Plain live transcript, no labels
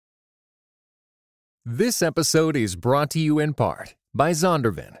This episode is brought to you in part by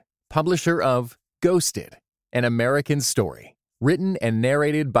Zondervan, publisher of Ghosted, An American Story, written and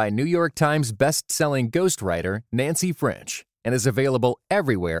narrated by New York Times best-selling ghostwriter Nancy French, and is available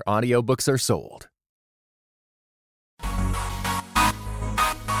everywhere audiobooks are sold.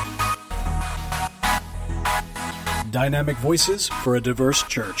 Dynamic voices for a diverse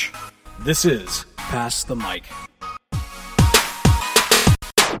church. This is Pass the Mic.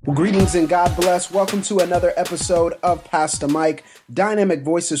 Well, greetings and God bless. Welcome to another episode of Pass the Mic, Dynamic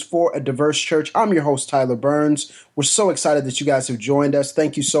Voices for a Diverse Church. I'm your host, Tyler Burns. We're so excited that you guys have joined us.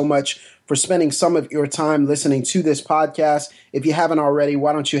 Thank you so much for spending some of your time listening to this podcast. If you haven't already,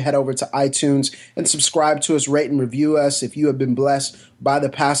 why don't you head over to iTunes and subscribe to us, rate and review us if you have been blessed by the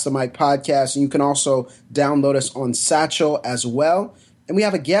Pass the Mic podcast. And you can also download us on Satchel as well. And we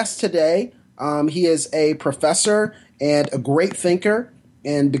have a guest today. He is a professor and a great thinker.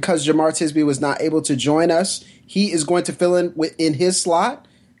 And because Jamar Tisby was not able to join us, he is going to fill in his slot.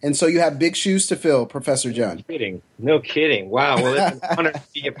 And so you have big shoes to fill, Professor John. No kidding. Wow. Well, it's an honor to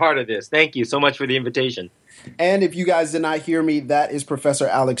be a part of this. Thank you so much for the invitation. And if you guys did not hear me, that is Professor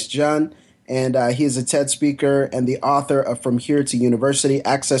Alex Jun. And he is a TED speaker and the author of From Here to University,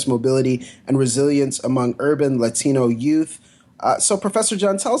 Access, Mobility, and Resilience Among Urban Latino Youth. So, Professor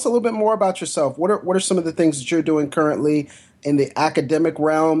Jun, tell us a little bit more about yourself. What are some of the things that you're doing currently in the academic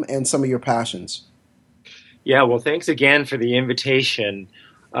realm and some of your passions? Yeah, well, thanks again for the invitation.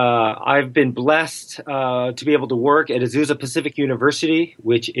 I've been blessed to be able to work at Azusa Pacific University,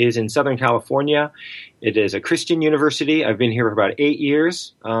 which is in Southern California. It is a Christian university. I've been here for about 8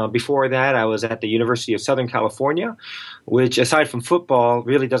 years. Before that, I was at the University of Southern California, which, aside from football,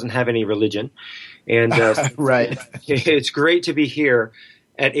 really doesn't have any religion. And right. It's great to be here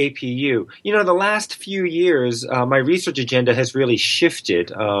at APU. You know, the last few years, my research agenda has really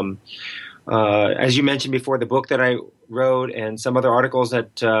shifted. As you mentioned before, the book that I wrote and some other articles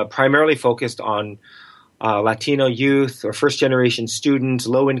that primarily focused on Latino youth or first-generation students,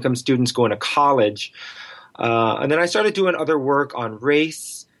 low-income students going to college. And then I started doing other work on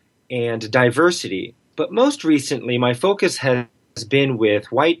race and diversity. But most recently, my focus has been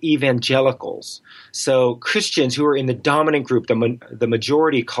with white evangelicals, so Christians who are in the dominant group, the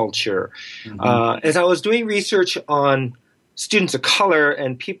majority culture. Mm-hmm. As I was doing research on students of color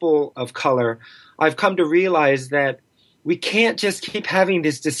and people of color, I've come to realize that we can't just keep having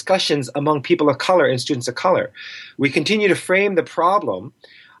these discussions among people of color and students of color. We continue to frame the problem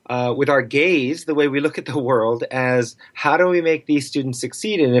with our gaze, the way we look at the world, as how do we make these students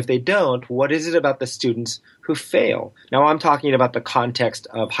succeed? And if they don't, what is it about the students who fail? Now, I'm talking about the context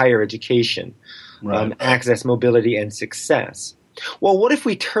of higher education, right. Access, mobility, and success. Well, what if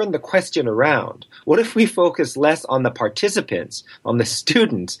we turn the question around? What if we focus less on the participants, on the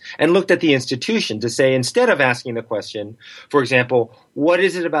students, and looked at the institution to say, instead of asking the question, for example, what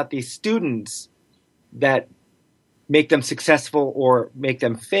is it about these students that make them successful or make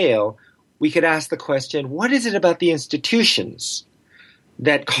them fail, we could ask the question, what is it about the institutions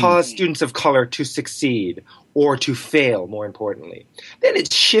that cause students of color to succeed or to fail, more importantly? Then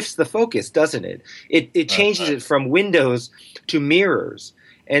it shifts the focus, doesn't it? It changes it from windows to mirrors.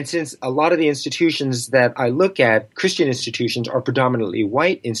 And since a lot of the institutions that I look at, Christian institutions, are predominantly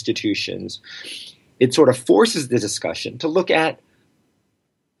white institutions, it sort of forces the discussion to look at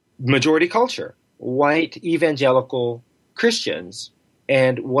majority culture, white evangelical Christians,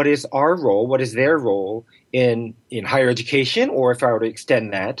 and what is our role, what is their role in higher education, or if I were to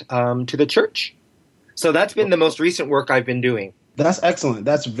extend that, to the church. So that's been the most recent work I've been doing. That's excellent.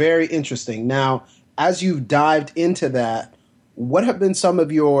 That's very interesting. Now, as you've dived into that, what have been some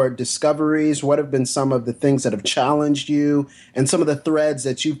of your discoveries? What have been some of the things that have challenged you, and some of the threads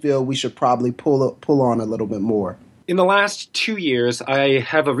that you feel we should probably pull on a little bit more? In the last 2 years, I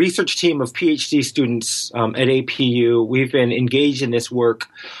have a research team of PhD students at APU. We've been engaged in this work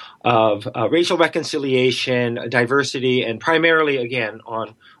of racial reconciliation, diversity, and primarily, again,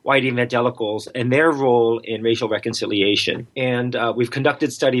 on white evangelicals and their role in racial reconciliation. And we've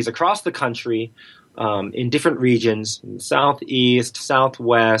conducted studies across the country in different regions, Southeast,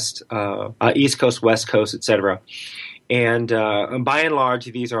 Southwest, East Coast, West Coast, etc. And by and large,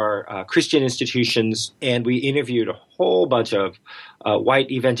 these are Christian institutions, and we interviewed a whole bunch of white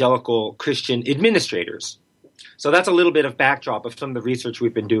evangelical Christian administrators. So that's a little bit of backdrop of some of the research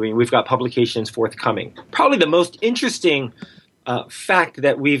we've been doing. We've got publications forthcoming. Probably the most interesting fact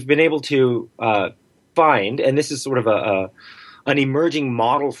that we've been able to find, and this is sort of an emerging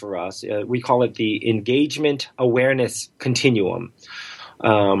model for us, we call it the engagement awareness continuum.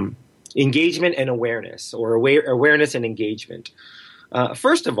 Engagement and awareness, or awareness and engagement.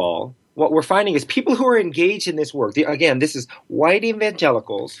 First of all, what we're finding is people who are engaged in this work, again, this is white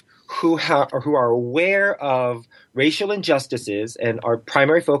evangelicals who are aware of racial injustices, and our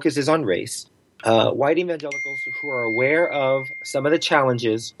primary focus is on race. White evangelicals who are aware of some of the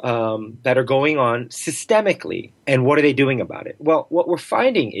challenges that are going on systemically, and what are they doing about it? Well, what we're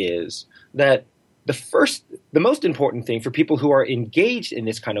finding is that the most important thing for people who are engaged in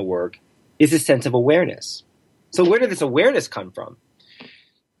this kind of work is a sense of awareness. So where did this awareness come from?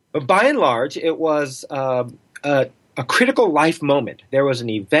 By and large, it was a critical life moment. There was an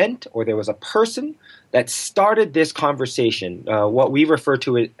event or there was a person that started this conversation, what we refer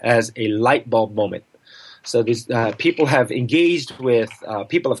to it as a light bulb moment. So these people have engaged with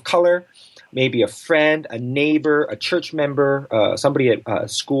people of color, maybe a friend, a neighbor, a church member, somebody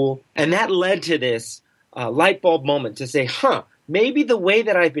at school. And that led to this light bulb moment to say, maybe the way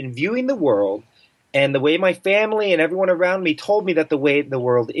that I've been viewing the world and the way my family and everyone around me told me that the way the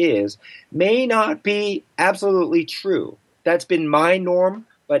world is may not be absolutely true. That's been my norm,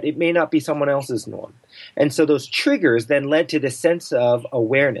 but it may not be someone else's norm. And so those triggers then led to this sense of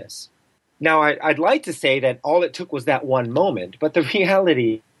awareness. Now, I'd like to say that all it took was that one moment, but the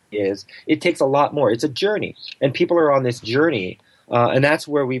reality is it takes a lot more. It's a journey, and people are on this journey, and that's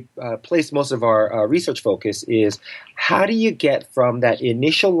where we place most of our research focus is how do you get from that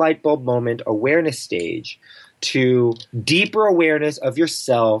initial light bulb moment awareness stage to deeper awareness of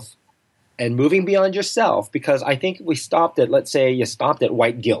yourself and moving beyond yourself, because I think we stopped at, let's say you stopped at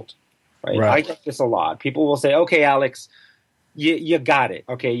white guilt, right? I get this a lot. People will say, okay, Alex, you got it.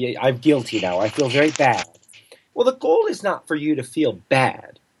 Okay, I'm guilty now. I feel very bad. Well, the goal is not for you to feel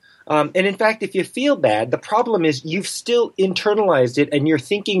bad. And in fact, if you feel bad, the problem is you've still internalized it and you're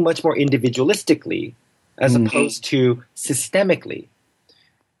thinking much more individualistically as opposed to systemically.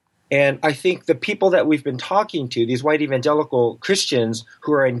 And I think the people that we've been talking to, these white evangelical Christians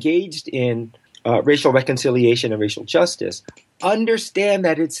who are engaged in racial reconciliation and racial justice, understand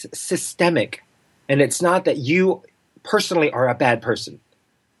that it's systemic. And it's not that you personally are a bad person,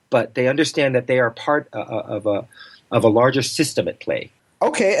 but they understand that they are part of a larger system at play.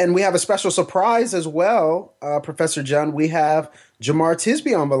 Okay, and we have a special surprise as well, Professor John. We have Jemar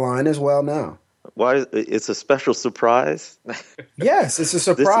Tisby on the line as well now. Why? It's a special surprise? Yes, it's a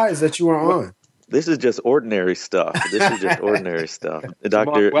surprise that you are on. This is just ordinary stuff.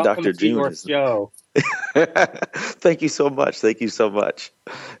 Dr. June is show. Thank you so much.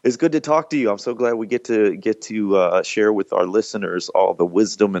 It's good to talk to you. I'm so glad we get to share with our listeners all the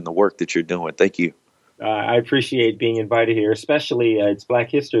wisdom and the work that you're doing. Thank you. I appreciate being invited here, especially it's Black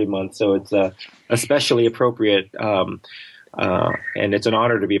History Month, so it's especially appropriate, and it's an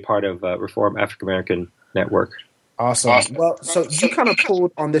honor to be a part of Reform African American Network. Awesome. Well, so you kind of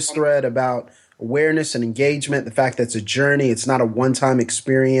pulled on this thread about awareness and engagement, the fact that it's a journey, it's not a one-time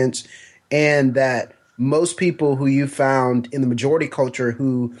experience, and that most people who you found in the majority culture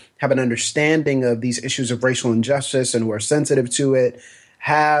who have an understanding of these issues of racial injustice and who are sensitive to it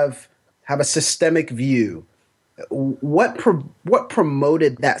have a systemic view. What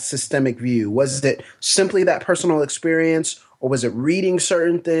promoted that systemic view? Was it simply that personal experience, or was it reading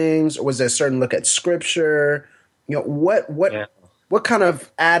certain things, or was there a certain look at scripture? You know, what kind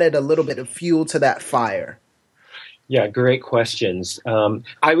of added a little bit of fuel to that fire? Yeah, great questions.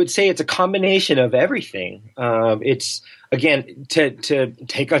 I would say it's a combination of everything. It's, again, to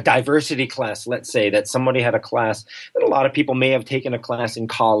take a diversity class, let's say that somebody had a class that a lot of people may have taken a class in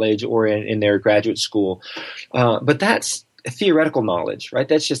college or in their graduate school. But that's theoretical knowledge, right?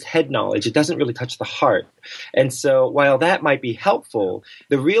 That's just head knowledge. It doesn't really touch the heart. And so while that might be helpful,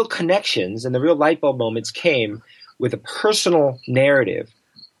 the real connections and the real light bulb moments came with a personal narrative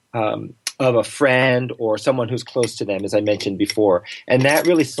of a friend or someone who's close to them, as I mentioned before. And that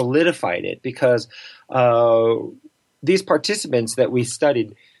really solidified it because these participants that we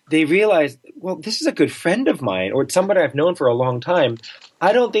studied, they realized, well, this is a good friend of mine or somebody I've known for a long time.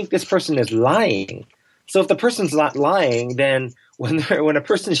 I don't think this person is lying. So if the person's not lying, then when a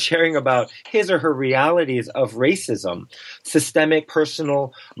person's sharing about his or her realities of racism, systemic,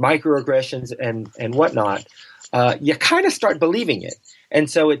 personal, microaggressions, and whatnot, you kind of start believing it. And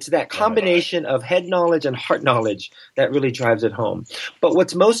so it's that combination of head knowledge and heart knowledge that really drives it home. But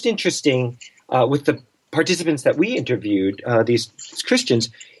what's most interesting with the participants that we interviewed, these Christians,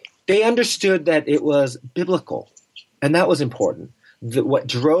 they understood that it was biblical, and that was important. What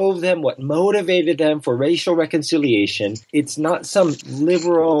drove them, what motivated them for racial reconciliation, it's not some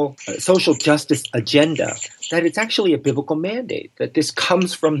liberal social justice agenda, that it's actually a biblical mandate, that this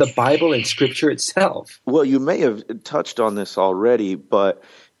comes from the Bible and Scripture itself. Well, you may have touched on this already, but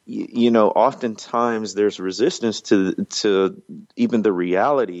oftentimes there's resistance to even the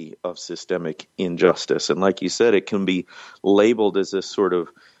reality of systemic injustice. And like you said, it can be labeled as this sort of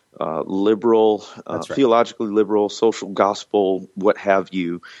liberal, That's right. theologically liberal, social gospel, what have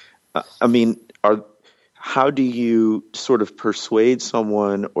you. How do you sort of persuade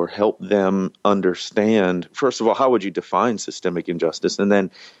someone or help them understand? First of all, how would you define systemic injustice? And then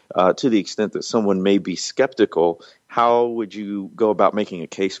to the extent that someone may be skeptical, how would you go about making a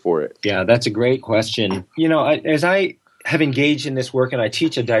case for it? Yeah, that's a great question. As I have engaged in this work, and I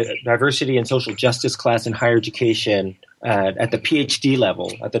teach a diversity and social justice class in higher education at the PhD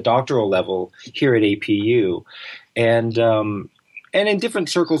level, at the doctoral level here at APU, and in different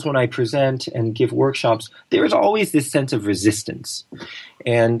circles when I present and give workshops, there is always this sense of resistance.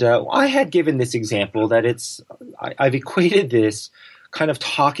 And I had given this example that I've equated this kind of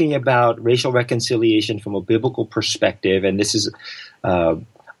talking about racial reconciliation from a biblical perspective, and this is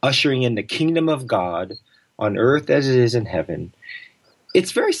ushering in the kingdom of God on earth as it is in heaven.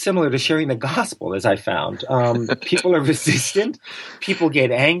 It's very similar to sharing the gospel, as I found. People are resistant. People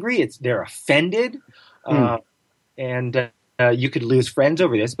get angry. They're offended. And you could lose friends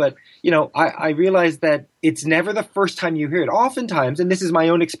over this. But, I realize that it's never the first time you hear it. Oftentimes, and this is my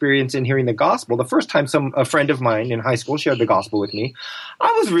own experience in hearing the gospel, the first time a friend of mine in high school shared the gospel with me,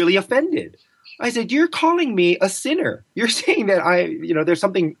 I was really offended. I said, "You're calling me a sinner. You're saying that there's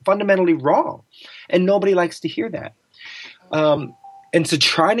something fundamentally wrong." And nobody likes to hear that. And so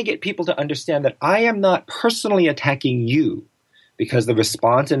trying to get people to understand that I am not personally attacking you, because the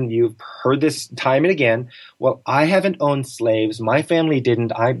response, and you've heard this time and again, well, I haven't owned slaves. My family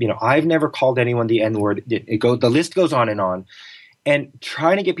didn't. I've never called anyone the N-word. The list goes on. And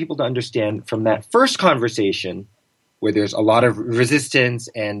trying to get people to understand from that first conversation, where there's a lot of resistance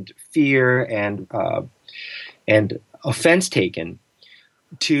and fear and offense taken,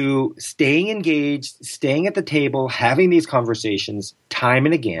 to staying engaged, staying at the table, having these conversations time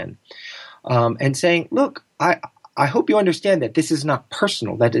and again, and saying, look, I hope you understand that this is not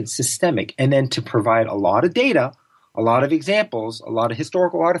personal, that it's systemic, and then to provide a lot of data, a lot of examples, a lot of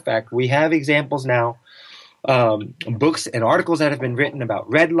historical artifact. We have examples now, books and articles that have been written about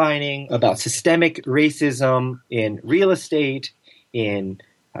redlining, about systemic racism in real estate, in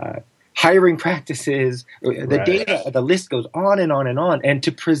hiring practices. The data, the list goes on and on and on. And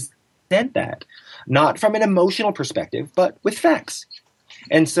to present that, not from an emotional perspective, but with facts.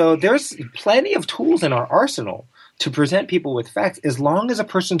 And so there's plenty of tools in our arsenal to present people with facts, as long as a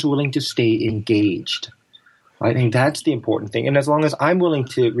person's willing to stay engaged. I think that's the important thing. And as long as I'm willing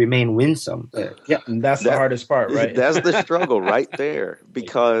to remain winsome. And that's the hardest part, right? That's the struggle right there.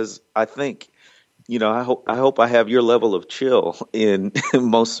 Because I think, I hope I have your level of chill in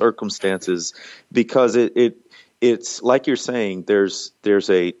most circumstances, because it's like you're saying, there's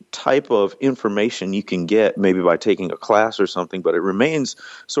a type of information you can get maybe by taking a class or something, but it remains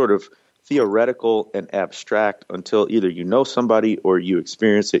sort of theoretical and abstract until either you know somebody or you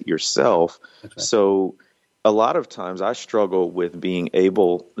experience it yourself. Right. So a lot of times I struggle with being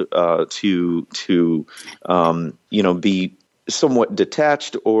able to be somewhat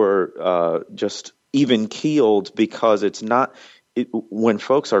detached or just even keeled, because it's not. When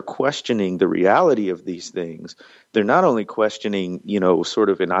folks are questioning the reality of these things, they're not only questioning, sort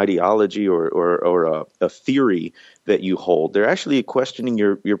of an ideology or a theory that you hold. They're actually questioning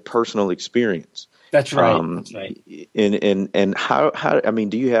your personal experience. That's right. That's right. And how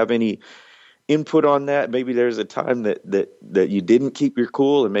do you have any input on that? Maybe there's a time that you didn't keep your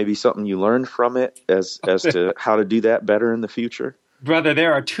cool, and maybe something you learned from it as to how to do that better in the future. Brother,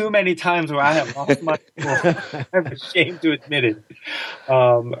 there are too many times where I have lost my cool. I'm ashamed to admit it.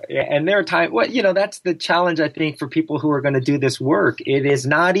 And there are times, that's the challenge, I think, for people who are going to do this work. It is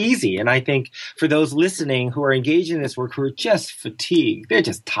not easy. And I think for those listening who are engaged in this work, who are just fatigued, they're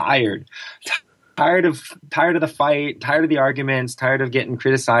just tired of the fight, tired of the arguments, tired of getting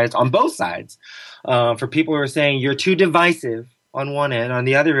criticized on both sides. For people who are saying you're too divisive on one end, on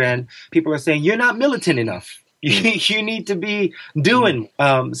the other end, people are saying you're not militant enough. You need to be doing.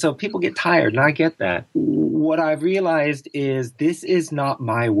 So people get tired, and I get that. What I've realized is this is not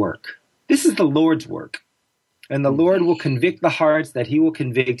my work. This is the Lord's work. And the Lord will convict the hearts that he will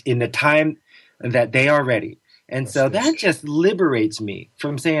convict in the time that they are ready. And so that just liberates me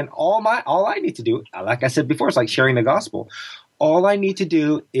from saying all I need to do, like I said before, it's like sharing the gospel. All I need to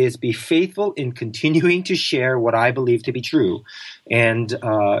do is be faithful in continuing to share what I believe to be true and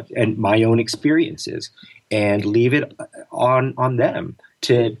my own experiences, and leave it on them.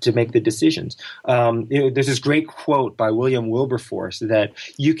 to make the decisions. There's this great quote by William Wilberforce that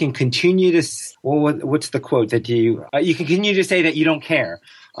you can continue to. Well, what's the quote that you can continue to say that you don't care,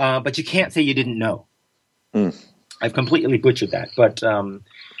 but you can't say you didn't know. I've completely butchered that, but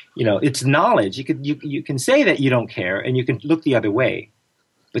it's knowledge. You can say that you don't care, and you can look the other way,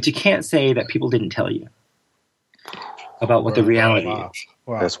 but you can't say that people didn't tell you about what the reality is.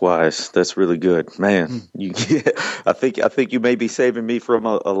 Wow. That's wise. That's really good, man. I think you may be saving me from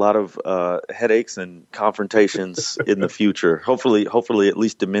a lot of headaches and confrontations in the future. Hopefully, at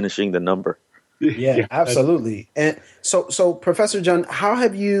least diminishing the number. Yeah, absolutely. And so, Professor John, how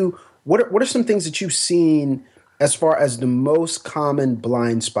have you? What are some things that you've seen as far as the most common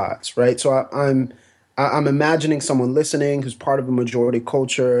blind spots? Right. So I'm imagining someone listening who's part of a majority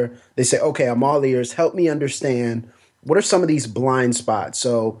culture. They say, "Okay, I'm all ears. Help me understand." What are some of these blind spots?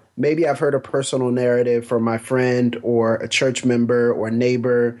 So maybe I've heard a personal narrative from my friend or a church member or a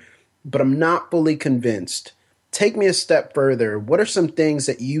neighbor, but I'm not fully convinced. Take me a step further. What are some things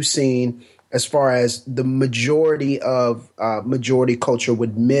that you've seen as far as the majority of majority culture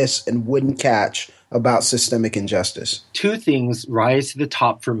would miss and wouldn't catch about systemic injustice? Two things rise to the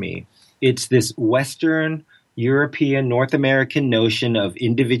top for me. It's this Western, European, North American notion of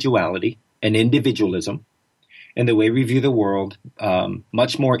individuality and individualism, and the way we view the world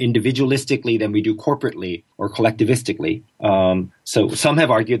much more individualistically than we do corporately or collectivistically. So some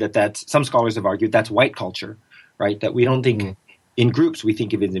have argued some scholars have argued that's white culture, right? That we don't think in groups, we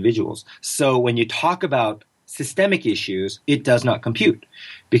think of individuals. So when you talk about systemic issues, it does not compute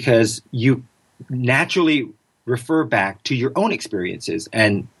because you naturally refer back to your own experiences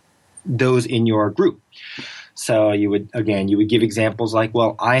and those in your group. So you would give examples like,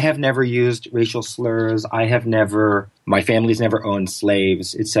 well, I have never used racial slurs. My family's never owned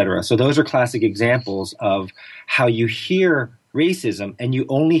slaves, etc. So those are classic examples of how you hear racism and you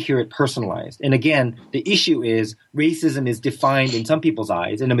only hear it personalized. And again, the issue is racism is defined in some people's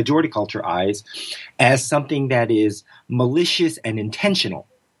eyes, in a majority culture eyes, as something that is malicious and intentional.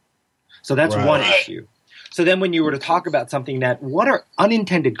 So that's one issue. So then when you were to talk about something what are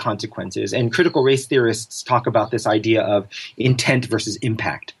unintended consequences? And critical race theorists talk about this idea of intent versus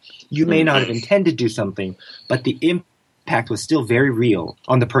impact. You may not have intended to do something, but the impact was still very real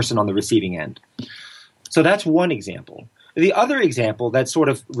on the person on the receiving end. So that's one example. The other example that's sort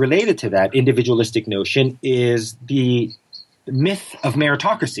of related to that individualistic notion is the myth of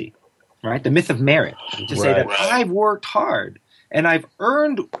meritocracy, right? The myth of merit. To say that I've worked hard and I've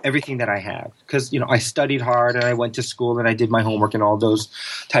earned everything that I have because, I studied hard and I went to school and I did my homework and all those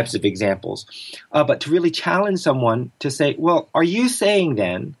types of examples. But to really challenge someone to say, well, are you saying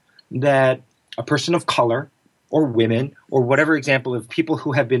then that a person of color or women or whatever example of people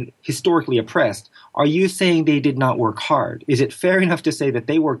who have been historically oppressed, are you saying they did not work hard? Is it fair enough to say that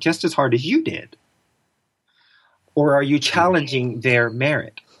they worked just as hard as you did? Or are you challenging their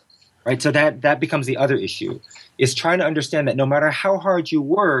merit? Right? So that becomes the other issue. Is trying to understand that no matter how hard you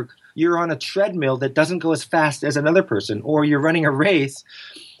work, you're on a treadmill that doesn't go as fast as another person, or you're running a race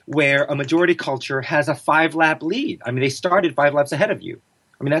where a majority culture has a 5-lap lead. I mean, they started 5 laps ahead of you.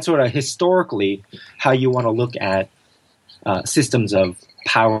 I mean, that's sort of historically how you want to look at systems of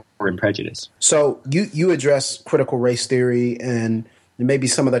power and prejudice. So you address critical race theory and maybe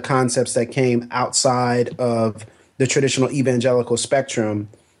some of the concepts that came outside of the traditional evangelical spectrum.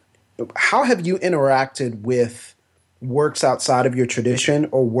 How have you interacted with works outside of your tradition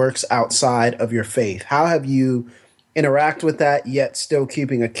or works outside of your faith? How have you interact with that, yet still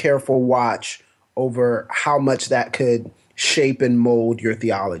keeping a careful watch over how much that could shape and mold your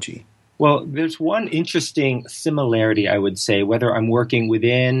theology? Well, there's one interesting similarity, I would say, whether I'm working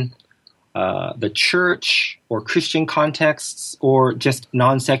within the church or Christian contexts or just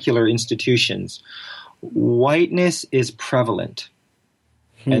non-secular institutions. Whiteness is prevalent.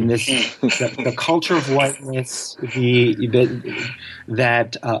 And this, the culture of whiteness,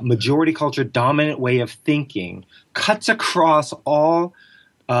 that majority culture dominant way of thinking cuts across all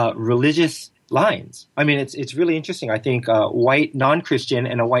religious lines. I mean, it's really interesting. I think white non-Christian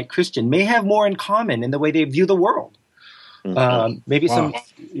and a white Christian may have more in common in the way they view the world. Maybe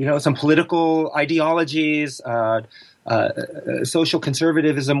some political ideologies, social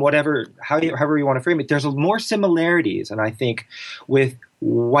conservatism, whatever, however you want to frame it. There's more similarities, and I think with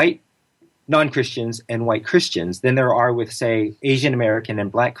white non-Christians and white Christians than there are with, say, Asian American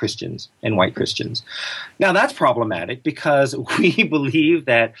and black Christians and white Christians. Now, that's problematic because we believe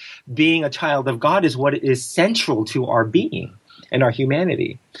that being a child of God is what is central to our being. and our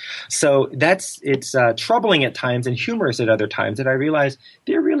humanity. So it's troubling at times and humorous at other times that I realize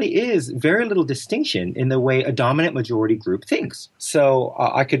there really is very little distinction in the way a dominant majority group thinks. So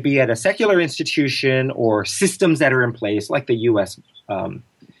I could be at a secular institution or systems that are in place, like the U.S.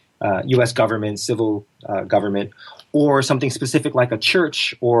 Government, civil government, or something specific like a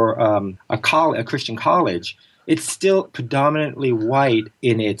church or a Christian college. It's still predominantly white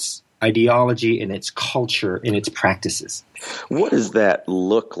in its ideology, in its culture, in its practices. What does that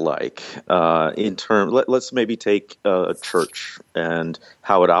look like in terms? Let's maybe take a church and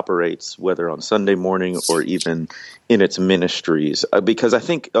how it operates, whether on Sunday morning or even in its ministries, because I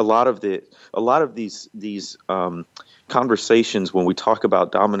think a lot of these conversations when we talk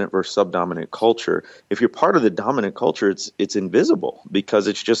about dominant versus subdominant culture, if you're part of the dominant culture, it's invisible because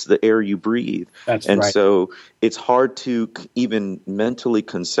it's just the air you breathe. That's and right. So it's hard to even mentally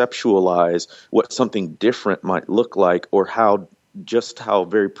conceptualize what something different might look like, or how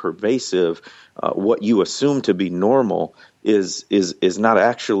very pervasive what you assume to be normal is not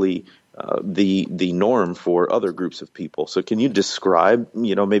actually the norm for other groups of people. So can you describe,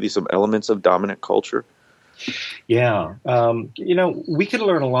 maybe some elements of dominant culture? Yeah. We could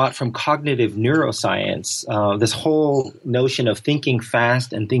learn a lot from cognitive neuroscience, this whole notion of thinking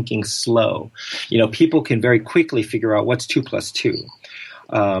fast and thinking slow. People can very quickly figure out what's 2 + 2,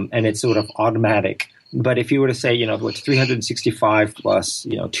 and it's sort of automatic. But if you were to say, what's 365 plus,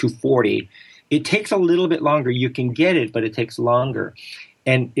 240, it takes a little bit longer. You can get it, but it takes longer.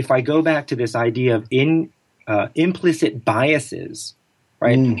 And if I go back to this idea of implicit biases,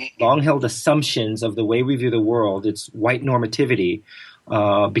 right? Long-held assumptions of the way we view the world. It's white normativity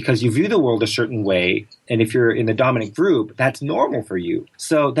because you view the world a certain way, and if you're in the dominant group, that's normal for you.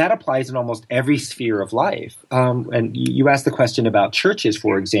 So that applies in almost every sphere of life. And you asked the question about churches,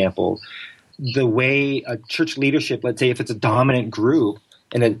 for example. The way a church leadership, let's say if it's a dominant group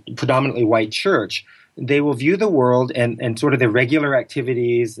in a predominantly white church, they will view the world and sort of the regular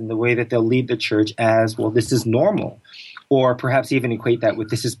activities and the way that they'll lead the church as, well, this is normal. Or perhaps even equate that with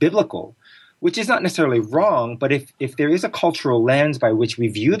this is biblical, which is not necessarily wrong. But if there is a cultural lens by which we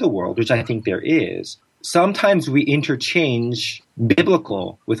view the world, which I think there is, sometimes we interchange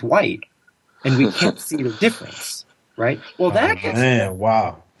biblical with white, and we can't see the difference, right? Well, that becomes a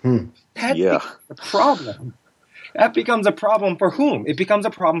problem. That becomes a problem for whom? It becomes a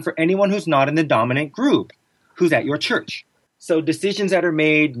problem for anyone who's not in the dominant group, who's at your church. So decisions that are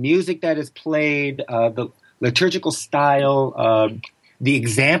made, music that is played, the liturgical style, the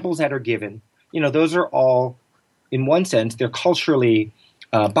examples that are given, those are all, in one sense, they're culturally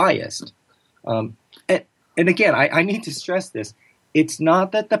biased. And again, I need to stress this. It's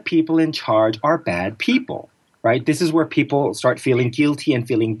not that the people in charge are bad people, right? This is where people start feeling guilty and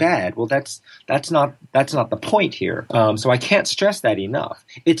feeling bad. Well, that's not the point here. So I can't stress that enough.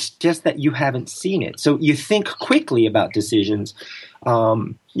 It's just that you haven't seen it. So you think quickly about decisions.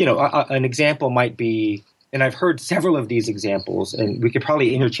 An example might be, and I've heard several of these examples, and we could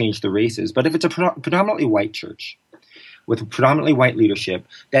probably interchange the races, but if it's a predominantly white church with predominantly white leadership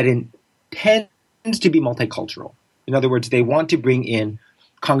that tends to be multicultural, in other words, they want to bring in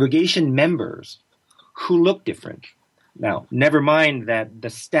congregation members who look different. Now, never mind that the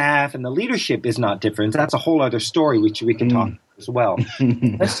staff and the leadership is not different. That's a whole other story, which we can talk about as well.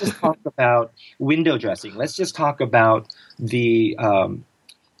 Let's just talk about window dressing. Let's just talk about the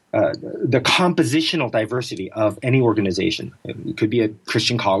compositional diversity of any organization. It could be a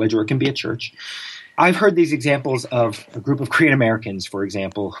Christian college or it can be a church. I've heard these examples of a group of Korean Americans, for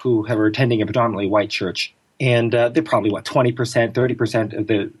example, who are attending a predominantly white church. And they're probably, 20%, 30% of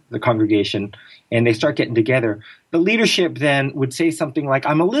the congregation, and they start getting together. The leadership then would say something like,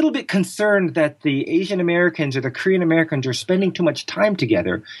 I'm a little bit concerned that the Asian Americans or the Korean Americans are spending too much time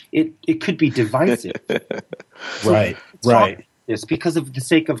together. It could be divisive. Right. This because of the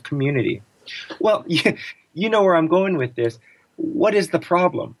sake of community. Well, you know where I'm going with this. What is the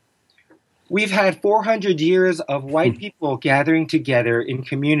problem? We've had 400 years of white people gathering together in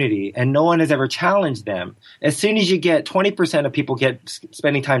community, and no one has ever challenged them. As soon as you get 20% of people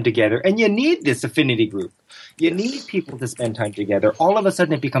spending time together, and you need this affinity group, you need people to spend time together, all of a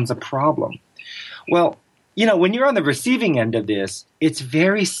sudden it becomes a problem. Well, when you're on the receiving end of this, it's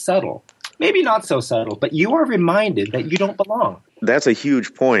very subtle. Maybe not so subtle, but you are reminded that you don't belong. That's a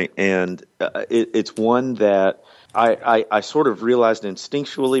huge point, and it's one that I sort of realized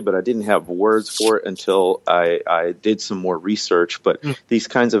instinctually, but I didn't have words for it until I did some more research. But these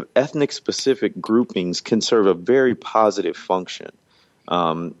kinds of ethnic-specific groupings can serve a very positive function.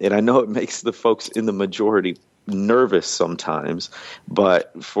 And I know it makes the folks in the majority nervous sometimes,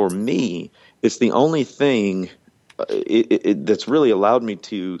 but for me, it's the only thing that's really allowed me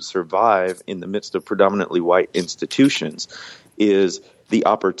to survive in the midst of predominantly white institutions is the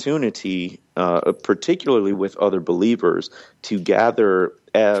opportunity, particularly with other believers, to gather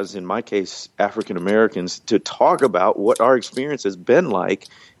as, in my case, African Americans, to talk about what our experience has been like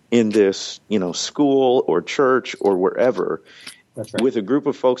in this, school or church or wherever. That's right. With a group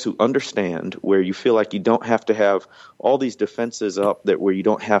of folks who understand, where you feel like you don't have to have all these defenses up, where you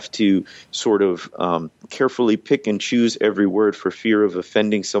don't have to sort of carefully pick and choose every word for fear of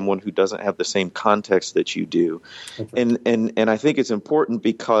offending someone who doesn't have the same context that you do. Right. And I think it's important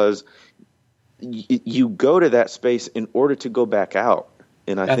because you go to that space in order to go back out.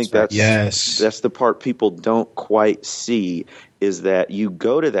 And I think that's the part people don't quite see, is that you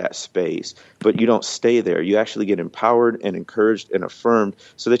go to that space, but you don't stay there. You actually get empowered and encouraged and affirmed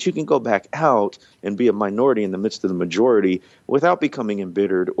so that you can go back out and be a minority in the midst of the majority without becoming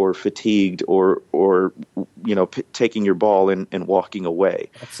embittered or fatigued or taking your ball and walking away.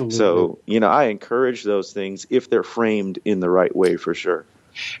 Absolutely. So, I encourage those things if they're framed in the right way, for sure.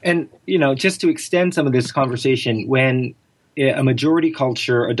 And, just to extend some of this conversation, when a majority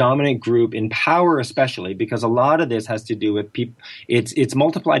culture, a dominant group in power, especially, because a lot of this has to do with people. It's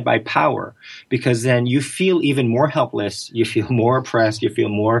multiplied by power, because then you feel even more helpless, you feel more oppressed, you feel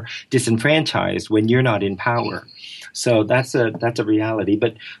more disenfranchised when you're not in power. So that's a reality.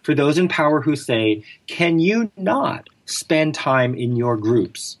 But for those in power who say, can you not spend time in your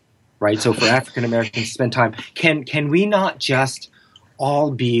groups, right? So for African Americans to spend time, can we not just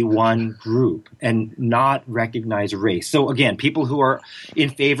all be one group and not recognize race? So again, people who are in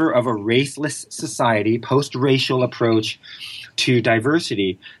favor of a raceless society, post-racial approach to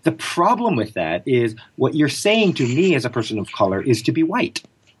diversity, the problem with that is what you're saying to me as a person of color is to be white.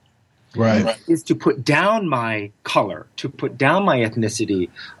 Right. Is to put down my color, to put down my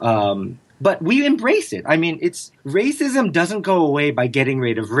ethnicity. But we embrace it. I mean, racism doesn't go away by getting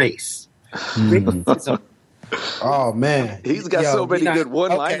rid of race. Racism. Oh man, he's got so many good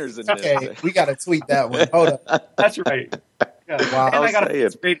one-liners in this. Okay, we got to tweet that one. Hold up. That's right. Yeah. Wow, and I got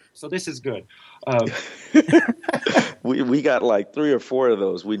a great, so this is good. We got like 3 or 4 of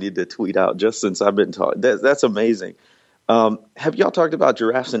those we need to tweet out just since I've been talking. That's amazing. Have y'all talked about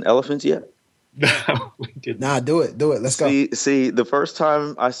giraffes and elephants yet? No, we didn't. Nah, do it. Let's go. See, the first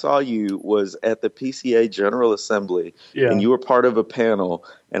time I saw you was at the PCA General Assembly, and you were part of a panel.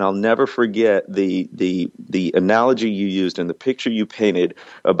 And I'll never forget the analogy you used and the picture you painted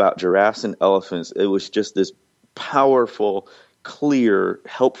about giraffes and elephants. It was just this powerful, clear,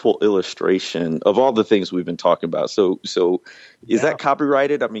 helpful illustration of all the things we've been talking about. So is that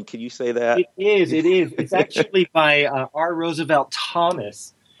copyrighted? I mean, can you say that? It is. It's actually by R. Roosevelt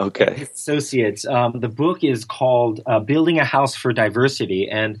Thomas. Okay. His associates. The book is called Building a House for Diversity.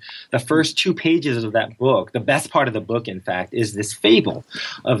 And the first 2 pages of that book, the best part of the book, in fact, is this fable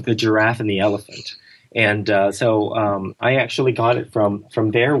of the giraffe and the elephant. And so I actually got it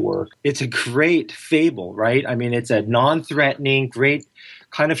from their work. It's a great fable, right? I mean, it's a non-threatening, great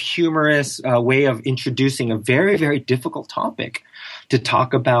kind of humorous way of introducing a very, very difficult topic to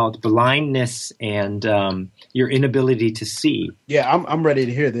talk about blindness and your inability to see. Yeah, I'm ready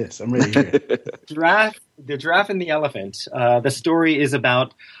to hear this. I'm ready to hear it. The giraffe and the elephant. The story is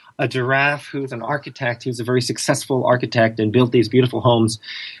about a giraffe who's an architect, who's a very successful architect and built these beautiful homes,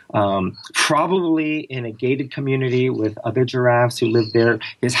 probably in a gated community with other giraffes who live there.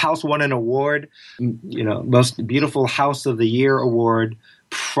 His house won an award, most beautiful house of the year award,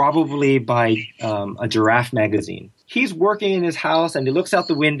 probably by a giraffe magazine. He's working in his house and he looks out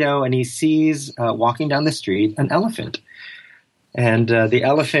the window and he sees walking down the street an elephant. And the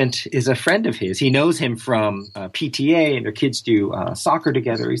elephant is a friend of his. He knows him from PTA, and their kids do soccer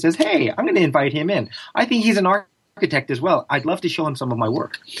together. He says, hey, I'm going to invite him in. I think he's an architect as well. I'd love to show him some of my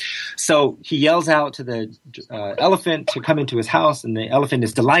work. So he yells out to the elephant to come into his house, and the elephant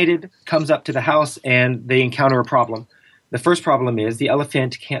is delighted, comes up to the house, and they encounter a problem. The first problem is the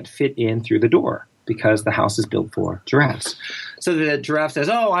elephant can't fit in through the door because the house is built for giraffes. So the giraffe says,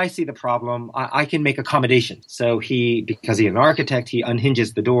 oh, I see the problem. I can make accommodation. So because he's an architect, he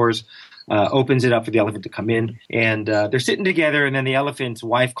unhinges the doors, opens it up for the elephant to come in. And they're sitting together, and then the elephant's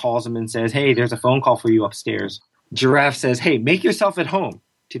wife calls him and says, hey, there's a phone call for you upstairs. Giraffe says, hey, make yourself at home,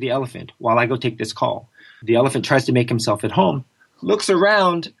 to the elephant while I go take this call. The elephant tries to make himself at home, looks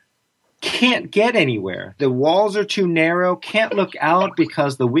around, can't get anywhere. The walls are too narrow, can't look out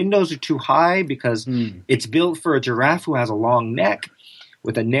because the windows are too high because it's built for a giraffe who has a long neck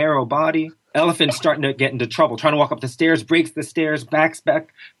with a narrow body. Elephant's starting to get into trouble, trying to walk up the stairs, breaks the stairs, backs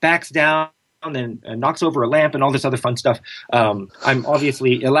down, and knocks over a lamp and all this other fun stuff. I'm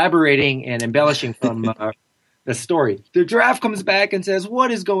obviously elaborating and embellishing from the the story. The giraffe comes back and says,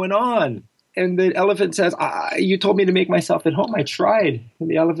 "What is going on?" And the elephant says, "You told me to make myself at home. I tried." And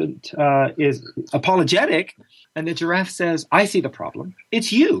the elephant is apologetic. And the giraffe says, "I see the problem.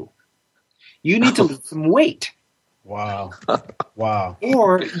 It's you. You need to lose some weight." Wow. Wow.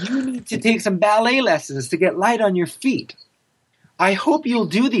 Or you need to take some ballet lessons to get light on your feet. I hope you'll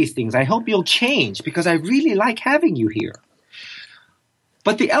do these things. I hope you'll change because I really like having you here.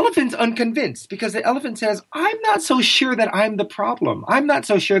 But the elephant's unconvinced because the elephant says, I'm not so sure that I'm the problem. I'm not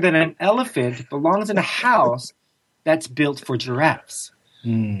so sure that an elephant belongs in a house that's built for giraffes.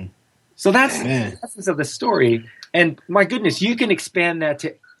 So that's the essence of the story. And my goodness, you can expand that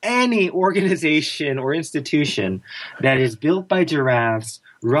to any organization or institution that is built by giraffes,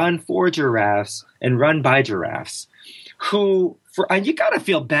 run for giraffes, and run by giraffes. And you got to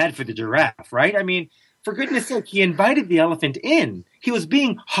feel bad for the giraffe, right? I mean, for goodness sake, he invited the elephant in. He was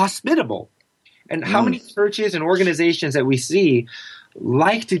being hospitable. And how many churches and organizations that we see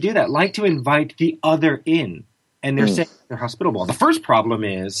like to do that, like to invite the other in, and they're saying they're hospitable. The first problem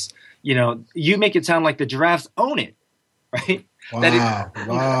is, you make it sound like the giraffes own it, right?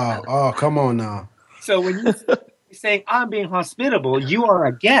 Wow. Oh, come on now. So when you're saying, I'm being hospitable, you are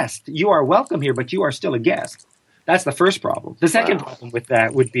a guest. You are welcome here, but you are still a guest. That's the first problem. The second problem with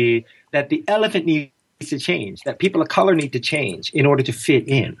that would be that the elephant needs to change, that people of color need to change in order to fit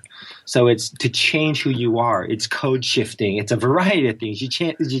in. So it's to change who you are. It's code shifting. It's a variety of things. You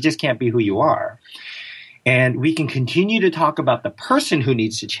just can't be who you are. And we can continue to talk about the person who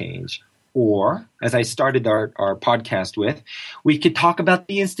needs to change. Or, as I started our podcast with, we could talk about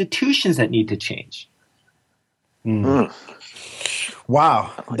the institutions that need to change.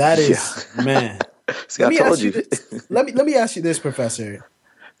 Wow. That is, man. See, I told you. Let me ask you this, Professor.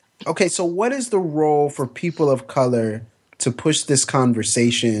 Okay, so what is the role for people of color to push this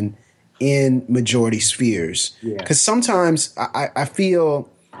conversation in majority spheres? Because sometimes I feel,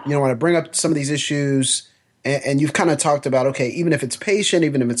 when I bring up some of these issues, and you've kind of talked about, okay, even if it's patient,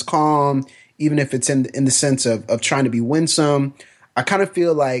 even if it's calm, even if it's in the sense of trying to be winsome, I kind of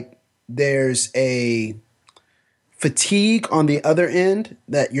feel like there's a fatigue on the other end,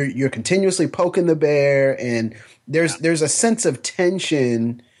 that you're continuously poking the bear, and there's a sense of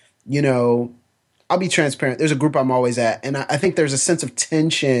tension. I'll be transparent. There's a group I'm always at, and I think there's a sense of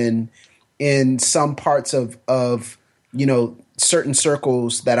tension in some parts of certain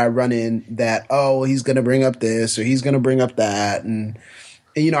circles that I run in, that, he's going to bring up this or he's going to bring up that. And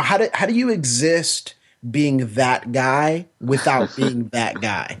how do you exist being that guy without being that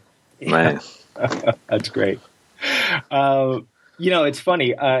guy? Man, that's great. It's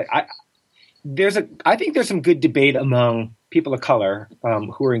funny. I think there's some good debate among people of color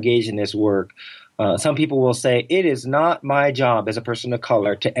who are engaged in this work. Some people will say, it is not my job as a person of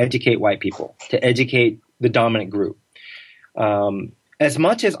color to educate white people, to educate the dominant group. As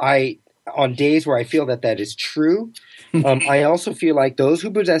much as on days where I feel that is true, I also feel like those who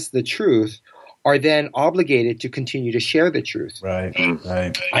possess the truth are then obligated to continue to share the truth. Right.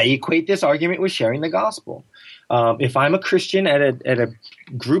 I equate this argument with sharing the gospel. If I'm a Christian at a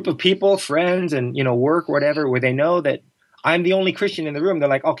group of people, friends, and work, whatever, where they know that I'm the only Christian in the room, they're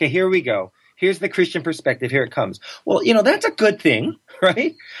like, okay, here we go. Here's the Christian perspective. Here it comes. Well, that's a good thing,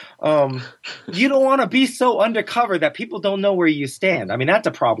 right? You don't want to be so undercover that people don't know where you stand. I mean, that's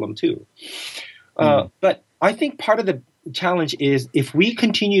a problem too. But I think part of the challenge is if we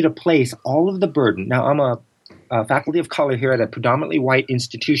continue to place all of the burden. Now, I'm a faculty of color here at a predominantly white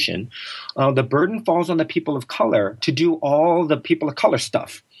institution. The burden falls on the people of color to do all the people of color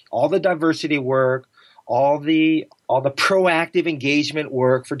stuff, all the diversity work, all the proactive engagement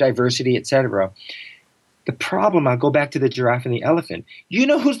work for diversity, etc. The problem, I'll go back to the giraffe and the elephant. You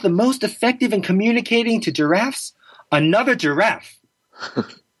know who's the most effective in communicating to giraffes? Another giraffe.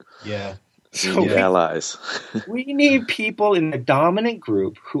 Yeah. So allies. We need people in the dominant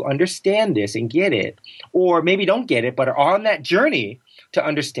group who understand this and get it, or maybe don't get it, but are on that journey to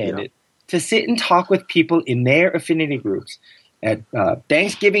understand it, to sit and talk with people in their affinity groups at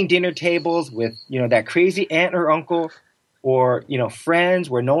Thanksgiving dinner tables with, that crazy aunt or uncle, or,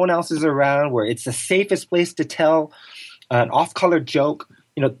 friends where no one else is around, where it's the safest place to tell an off-color joke.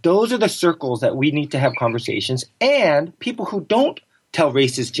 Those are the circles that we need to have conversations, and people who don't tell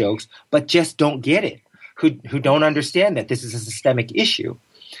racist jokes, but just don't get it, who don't understand that this is a systemic issue.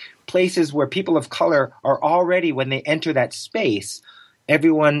 Places where people of color are already, when they enter that space,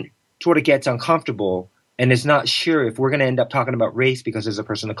 everyone sort of gets uncomfortable and is not sure if we're going to end up talking about race because there's a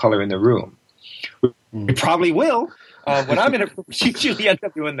person of color in the room. We probably will. When I'm in a group, we usually end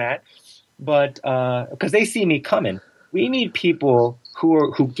up doing that. But because they see me coming. We need people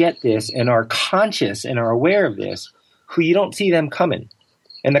who get this and are conscious and are aware of this, who you don't see them coming,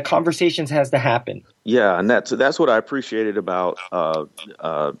 and the conversations has to happen. Yeah, and that's what I appreciated about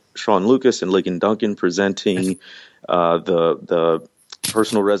Sean Lucas and Ligon Duncan presenting the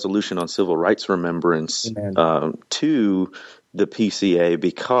personal resolution on civil rights remembrance to the PCA,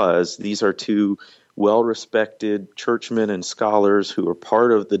 because these are two well-respected churchmen and scholars who are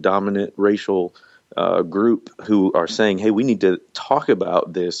part of the dominant racial group who are saying, hey, we need to talk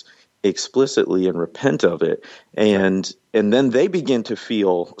about this explicitly and repent of it. And then they begin to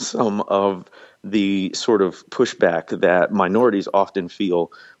feel some of the sort of pushback that minorities often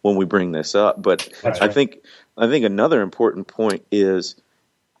feel when we bring this up. But I think another important point is,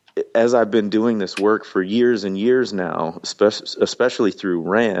 as I've been doing this work for years and years now, especially through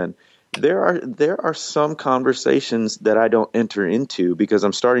RAN, there are some conversations that I don't enter into because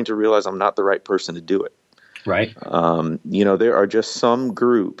I'm starting to realize I'm not the right person to do it. Right. There are just some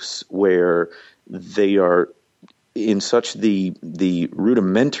groups where they are in such the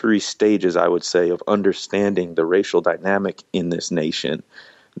rudimentary stages, I would say, of understanding the racial dynamic in this nation,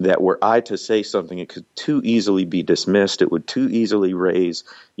 that were I to say something, it could too easily be dismissed. It would too easily raise,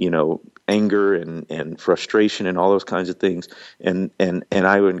 anger and frustration and all those kinds of things. And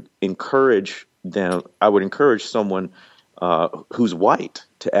I would encourage them. I would encourage someone who's white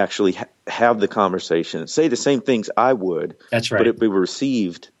to actually have the conversation, say the same things I would. That's right. But it be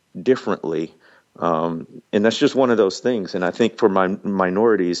received differently. And that's just one of those things. And I think for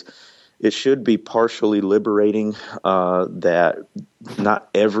minorities, it should be partially liberating that not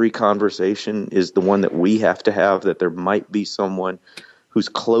every conversation is the one that we have to have, that there might be someone who's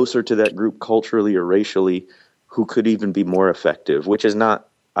closer to that group culturally or racially who could even be more effective, which is not,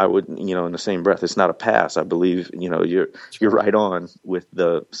 I would, in the same breath, it's not a pass. I believe, you're right on with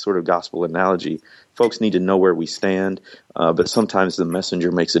the sort of gospel analogy. Folks need to know where we stand, but sometimes the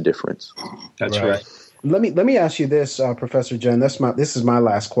messenger makes a difference. That's right. Let me ask you this, Professor Jen. This is my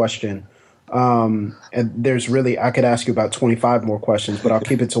last question. And I could ask you about 25 more questions, but I'll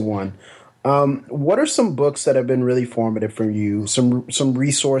keep it to one. What are some books that have been really formative for you? Some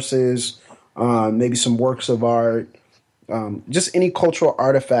resources, maybe some works of art, just any cultural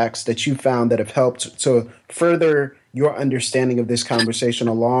artifacts that you found that have helped to further your understanding of this conversation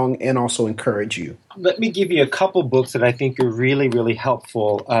along and also encourage you? Let me give you a couple books that I think are really, really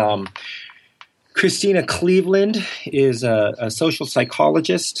helpful. Christina Cleveland is a social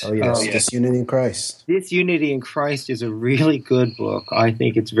psychologist. Oh, yes. Disunity in Christ. Disunity in Christ is a really good book. I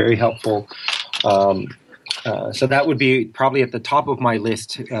think it's very helpful. So that would be probably at the top of my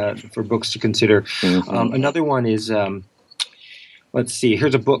list for books to consider. Mm-hmm. Another one is, let's see,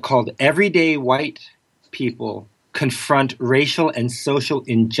 here's a book called Everyday White People Confront Racial and Social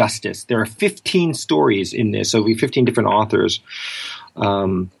Injustice. There are 15 stories in this, so it'll be 15 different authors.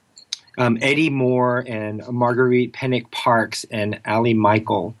 Eddie Moore and Marguerite Pennick Parks and Ali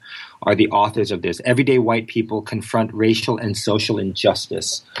Michael are the authors of this. Everyday White People Confront Racial and Social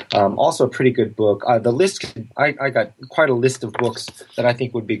Injustice. Also a pretty good book. The list, I got quite a list of books that I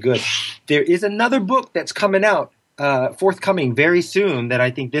think would be good. There is another book that's coming out, forthcoming very soon, that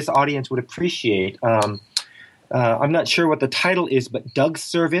I think this audience would appreciate. I'm not sure what the title is, but Doug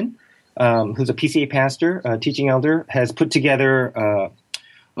Servin, who's a PCA pastor, teaching elder, has put together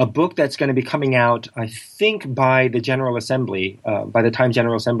a book that's going to be coming out, I think, by the General Assembly, by the time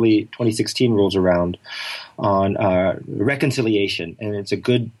General Assembly 2016 rolls around, on reconciliation. And it's a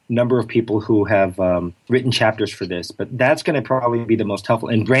good number of people who have written chapters for this. But that's going to probably be the most helpful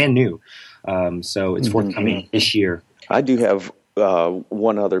and brand new. So it's forthcoming this year. I do have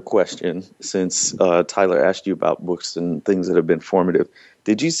one other question, since Tyler asked you about books and things that have been formative.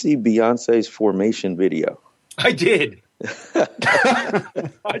 Did you see Beyonce's Formation video? I did.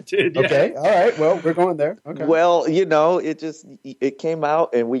 I did. Yeah. Okay. All right. Well, we're going there. Okay. Well, it came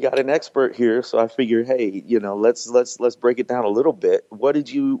out, and we got an expert here, so I figured, hey, let's break it down a little bit. What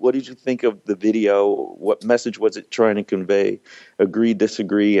did you think of the video? What message was it trying to convey? Agree,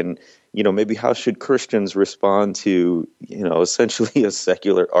 disagree, and maybe how should Christians respond to essentially a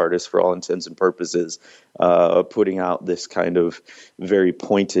secular artist, for all intents and purposes, putting out this kind of very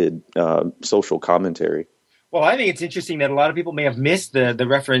pointed social commentary? Well, I think it's interesting that a lot of people may have missed the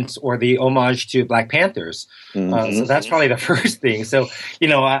reference or the homage to Black Panthers. So that's probably the first thing. So,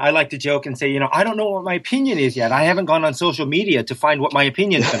 I like to joke and say, I don't know what my opinion is yet. I haven't gone on social media to find what my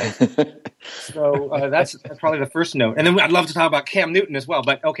opinion is going to be. So that's probably the first note. And then I'd love to talk about Cam Newton as well.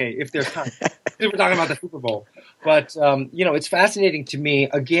 But, okay, if there's time. We're talking about the Super Bowl. But, it's fascinating to me.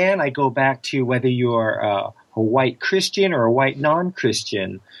 Again, I go back to whether you're a white Christian or a white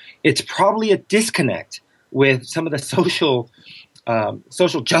non-Christian. It's probably a disconnect with some of the social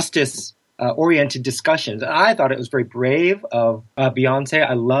social justice oriented discussions. I thought it was very brave of Beyonce.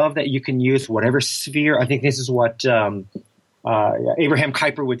 I love that you can use whatever sphere. I think this is what Abraham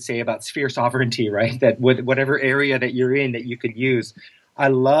Kuyper would say about sphere sovereignty, right? That with whatever area that you're in, that you could use. I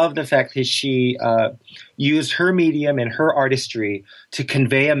love the fact that she used her medium and her artistry to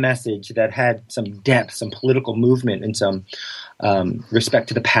convey a message that had some depth, some political movement, and some respect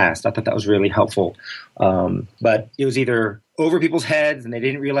to the past. I thought that was really helpful. But it was either over people's heads and they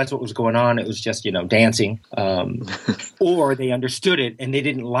didn't realize what was going on. It was just, dancing. Or they understood it and they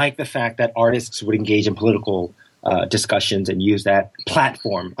didn't like the fact that artists would engage in political discussions and use that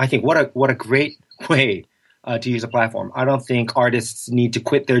platform. I think what a great way to use a platform. I don't think artists need to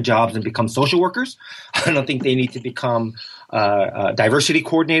quit their jobs and become social workers. I don't think they need to become diversity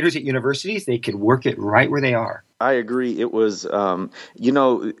coordinators at universities. They could work it right where they are. I agree. It was,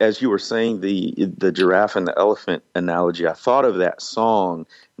 as you were saying, the giraffe and the elephant analogy, I thought of that song,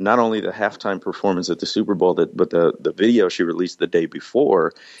 not only the halftime performance at the Super Bowl, but the video she released the day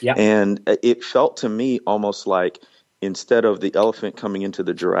before. Yeah. And it felt to me almost like instead of the elephant coming into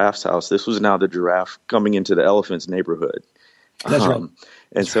the giraffe's house, this was now the giraffe coming into the elephant's neighborhood. That's right.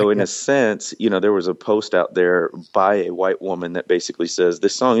 And so in a sense, there was a post out there by a white woman that basically says,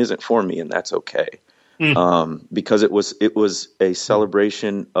 this song isn't for me, and that's okay. Because it was a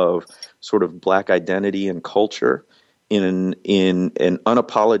celebration of sort of Black identity and culture in an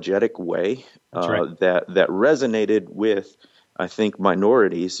unapologetic way that resonated with, I think,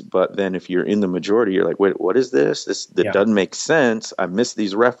 minorities. But then if you're in the majority, you're like, wait, what is this? That doesn't make sense. I miss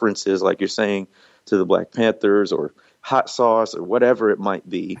these references, like you're saying, to the Black Panthers or hot sauce or whatever it might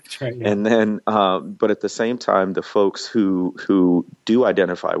be. Right, yeah. And then, but at the same time, the folks who do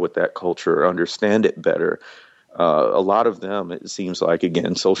identify with that culture, understand it better, a lot of them, it seems like,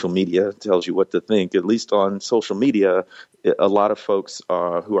 again, social media tells you what to think. At least on social media, a lot of folks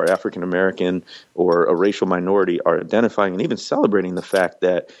who are African American or a racial minority are identifying and even celebrating the fact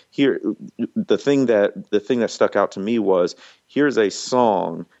that here, the thing that stuck out to me was, here's a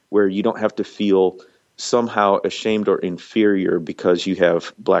song where you don't have to feel somehow ashamed or inferior because you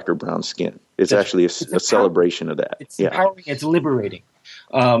have Black or brown skin. It's actually a celebration of that. It's empowering. It's liberating.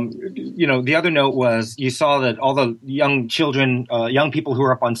 The other note was you saw that all the young children, young people who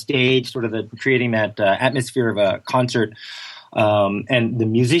were up on stage, sort of creating that atmosphere of a concert, and the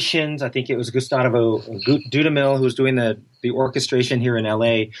musicians. I think it was Gustavo Dudamel who was doing the orchestration here in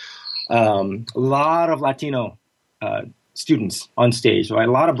LA. A lot of Latino students on stage, right?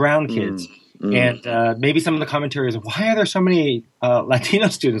 A lot of brown kids. And maybe some of the commentary is, why are there so many Latino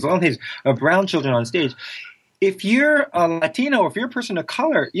students, a lot of these brown children on stage? If you're a Latino or if you're a person of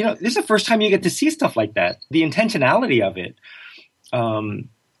color, this is the first time you get to see stuff like that, the intentionality of it.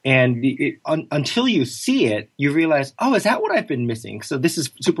 Until you see it, you realize, oh, is that what I've been missing? So this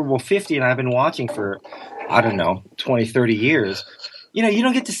is Super Bowl 50 and I've been watching for, 20, 30 years. You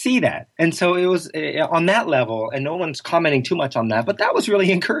don't get to see that. And so it was on that level, and no one's commenting too much on that, but that was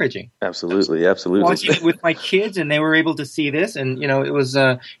really encouraging. Absolutely. Watching it with my kids, and they were able to see this, and, it was,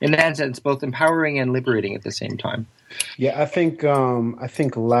 in that sense, both empowering and liberating at the same time. Yeah, I think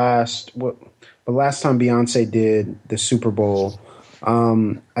last time Beyonce did the Super Bowl,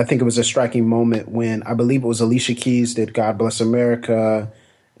 I think it was a striking moment when I believe it was Alicia Keys did God Bless America,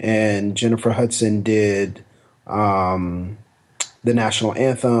 and Jennifer Hudson did the national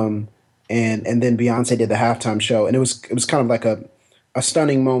anthem, and then Beyonce did the halftime show. And it was kind of like a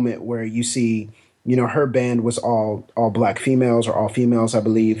stunning moment where you see, her band was all Black females or all females, I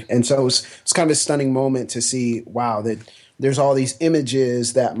believe. And so it's kind of a stunning moment to see, wow, that there's all these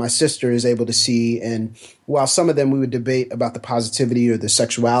images that my sister is able to see. And while some of them we would debate about the positivity or the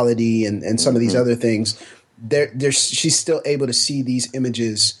sexuality and some of these other things, she's still able to see these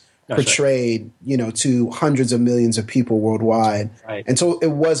images portrayed, to hundreds of millions of people worldwide. Right. And so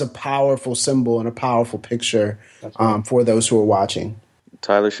it was a powerful symbol and a powerful picture for those who are watching.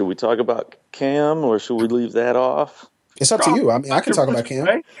 Tyler, should we talk about Cam or should we leave that off? It's up to you. I mean, I can talk about Cam.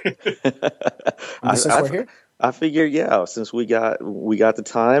 Right? Since we're here. I figure, since we got the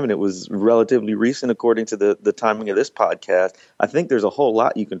time and it was relatively recent according to the timing of this podcast, I think there's a whole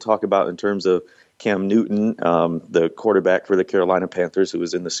lot you can talk about in terms of Cam Newton, the quarterback for the Carolina Panthers, who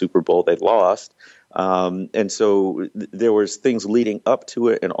was in the Super Bowl. They lost. And so there was things leading up to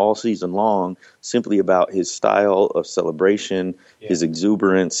it and all season long simply about his style of celebration, his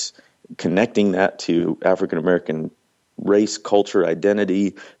exuberance, connecting that to African-American race, culture,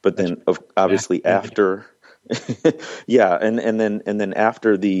 identity. But then obviously after... and then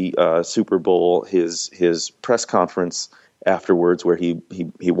after the Super Bowl, his press conference afterwards, where he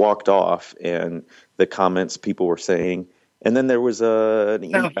walked off, and the comments people were saying And then there was No, he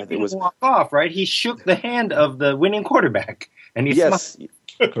didn't walk off, right? He shook the hand of the winning quarterback, and he smiled.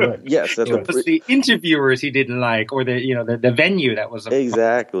 Correct. Yes, It was the interviewers he didn't like, or the venue that was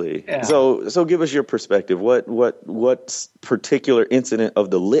exactly. Yeah. So give us your perspective. What particular incident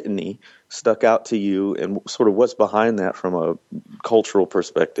of the litany stuck out to you, and sort of what's behind that from a cultural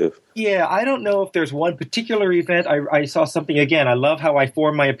perspective? Yeah, I don't know if there's one particular event. I saw something again. I love how I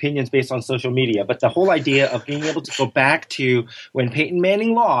form my opinions based on social media, but the whole idea of being able to go back to when Peyton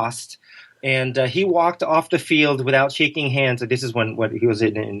Manning lost. And he walked off the field without shaking hands. This is when he was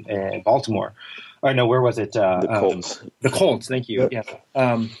in Baltimore. Or no, where was it? The Colts. The Colts, thank you. Yep.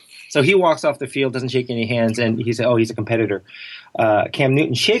 Yeah. So he walks off the field, doesn't shake any hands, and he said, he's a competitor. Cam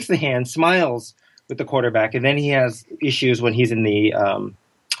Newton shakes the hand, smiles with the quarterback, and then he has issues when he's in the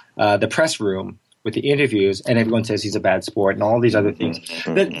press room with the interviews, and everyone says he's a bad sport and all these other things.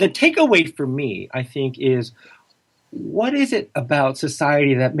 The takeaway for me, I think, is what is it about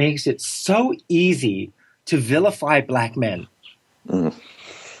society that makes it so easy to vilify black men? Oh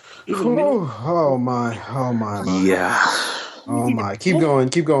my. Yeah. Oh my. Keep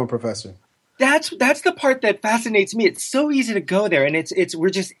going, Professor. That's the part that fascinates me. It's so easy to go there, and we're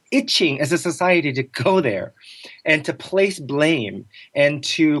just itching as a society to go there and to place blame and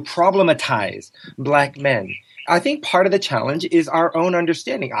to problematize black men. I think part of the challenge is our own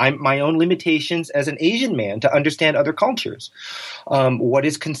understanding. My own limitations as an Asian man to understand other cultures. What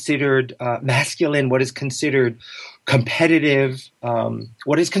is considered masculine, what is considered competitive,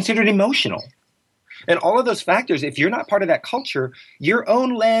 what is considered emotional. And all of those factors, if you're not part of that culture, your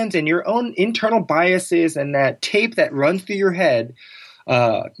own lens and your own internal biases and that tape that runs through your head,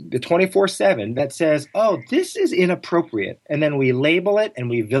 the 24/7 that says, this is inappropriate. And then we label it and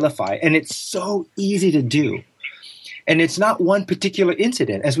we vilify. And it's so easy to do. And it's not one particular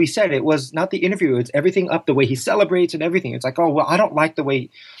incident. As we said, it was not the interview. It's everything up, the way he celebrates and everything. It's like, I don't like the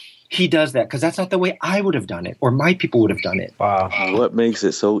way he does that because that's not the way I would have done it or my people would have done it. Wow. What makes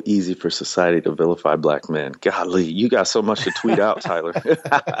it so easy for society to vilify black men? Golly, you got so much to tweet out, Tyler.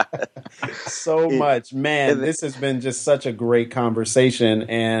 So much. Man, this has been just such a great conversation,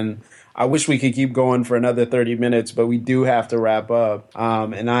 and I wish we could keep going for another 30 minutes, but we do have to wrap up.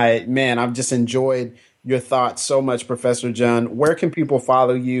 I've just enjoyed your thoughts so much, Professor John. Where can people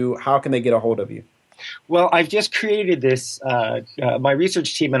follow you? How can they get a hold of you? Well, I've just created this, my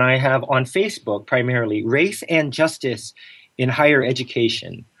research team and I have on Facebook primarily, Race and Justice in Higher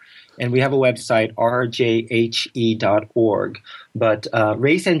Education. And we have a website, rjhe.org. But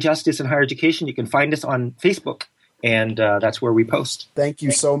Race and Justice in Higher Education, you can find us on Facebook. And that's where we post. Thank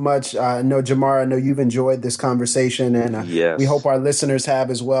you so much. I know you've enjoyed this conversation, and yes. We hope our listeners have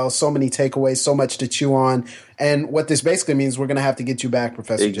as well. So many takeaways, so much to chew on. And what this basically means, we're going to have to get you back,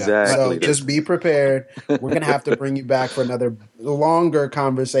 Professor Exactly. John. So just be prepared. We're going to have to bring you back for another longer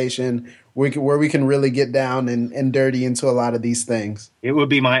conversation where we can really get down and dirty into a lot of these things. It would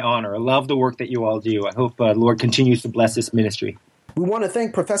be my honor. I love the work that you all do. I hope Lord continues to bless this ministry. We want to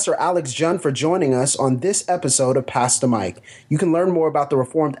thank Professor Alex Jun for joining us on this episode of Pass the Mic. You can learn more about the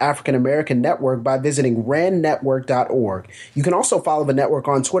Reformed African American Network by visiting randnetwork.org. You can also follow the network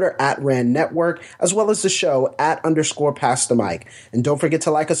on Twitter @randnetwork, as well as the show @_Pass the Mic. And don't forget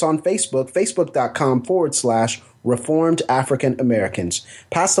to like us on Facebook, facebook.com/Reformed African Americans.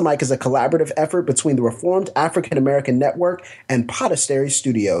 Pass the Mic is a collaborative effort between the Reformed African American Network and Podastery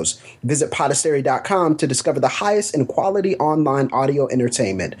Studios. Visit podastery.com to discover the highest in quality online audio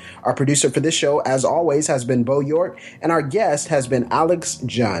entertainment. Our producer for this show, as always, has been Bo York, and our guest has been Alex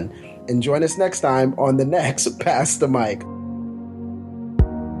Jun. And join us next time on the next Pass the Mic.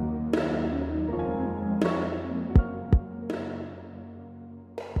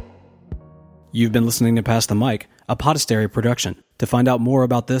 You've been listening to Pass the Mic, a Podastery production. To find out more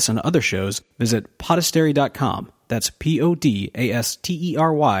about this and other shows, visit podastery.com. That's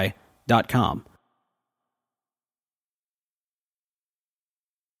PODASTERY.com.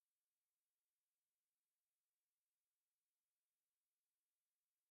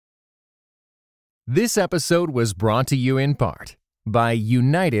 This episode was brought to you in part by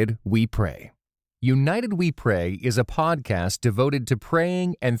United We Pray. United We Pray is a podcast devoted to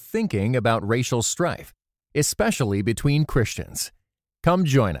praying and thinking about racial strife, especially between Christians. Come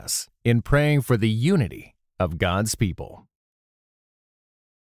join us in praying for the unity of God's people.